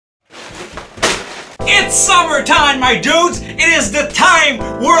It's summertime, my dudes! It is the time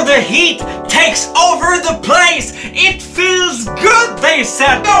where the heat takes over the place! It feels good, they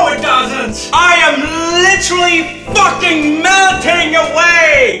said! No, it doesn't! I am literally fucking melting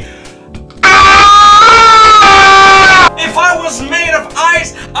away! If I was made of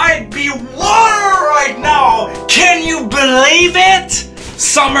ice, I'd be water right now! Can you believe it?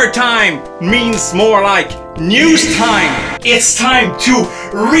 Summertime means more like news time. It's time to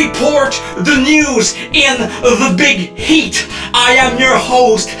report the news in the big heat. I am your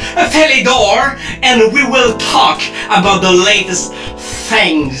host, Felidor, and we will talk about the latest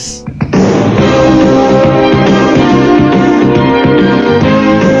things.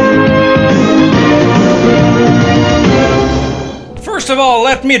 First of all,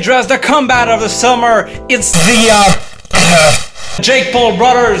 let me address the combat of the summer. It's the Jake Paul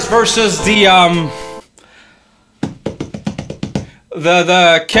brothers versus the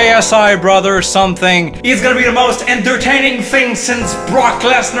KSI brothers something. It's gonna be the most entertaining thing since Brock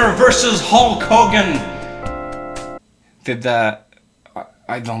Lesnar versus Hulk Hogan. Did that?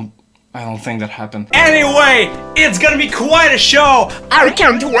 I don't think that happened. Anyway, it's gonna be quite a show. I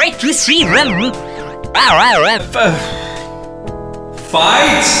can't wait to see them.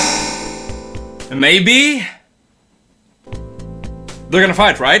 Fight? Maybe? They're gonna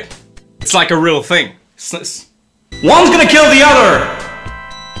fight, right? It's like a real thing. One's gonna kill the other!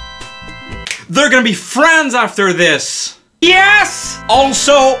 They're gonna be friends after this! Yes!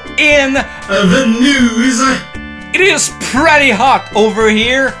 Also in the news, it is pretty hot over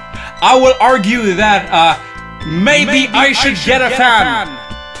here. I will argue that maybe I should get a fan.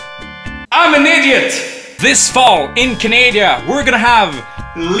 I'm an idiot! This fall in Canada, we're gonna have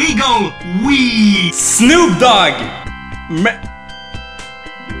legal weed. Snoop Dogg.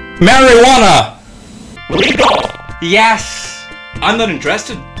 Marijuana. Legal. Yes. I'm not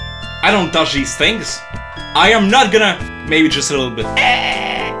interested. I don't touch these things. I am not gonna. Maybe just a little bit.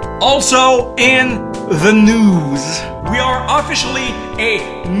 Also in the news, we are officially a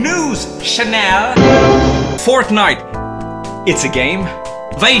news channel. Fortnite. It's a game.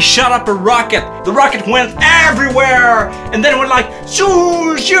 They shot up a rocket. The rocket went everywhere, and then it went like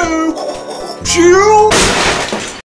shoo shoo shoo.